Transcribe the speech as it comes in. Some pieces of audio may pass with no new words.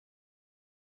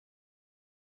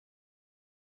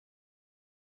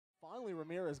Finally,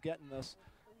 Ramirez getting this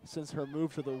since her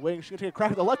move to the wing. She's going to take a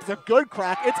crack at the left. It's a good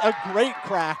crack. It's a great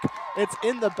crack. It's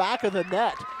in the back of the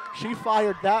net. She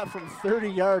fired that from 30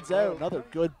 yards out. Another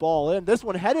good ball in. This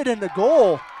one headed into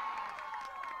goal.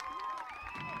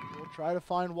 We'll try to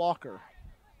find Walker.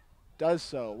 Does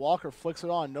so. Walker flicks it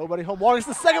on. Nobody home. Walker's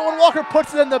the second one. Walker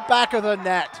puts it in the back of the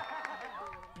net.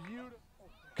 Beautiful.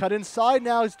 Cut inside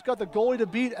now. He's got the goalie to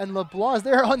beat, and LeBlanc is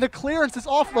there on the clearance. It's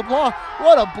off LeBlanc.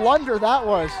 What a blunder that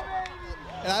was.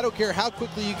 And I don't care how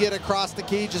quickly you get across the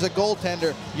cage as a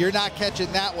goaltender, you're not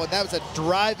catching that one. That was a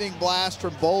driving blast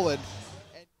from Boland.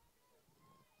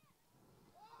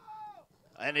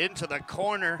 And into the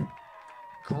corner.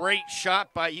 Great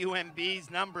shot by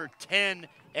UMB's number 10,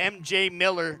 MJ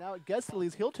Miller. Now it gets to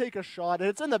Lees. He'll take a shot, and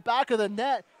it's in the back of the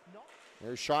net.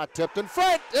 Their shot tipped in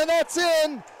front, and that's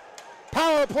in.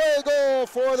 Power play goal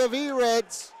for the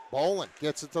V-Reds. Boland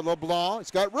gets it to LeBlanc. He's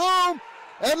got room,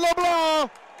 and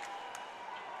LeBlanc.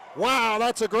 Wow,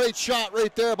 that's a great shot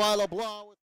right there by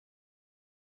LeBlanc.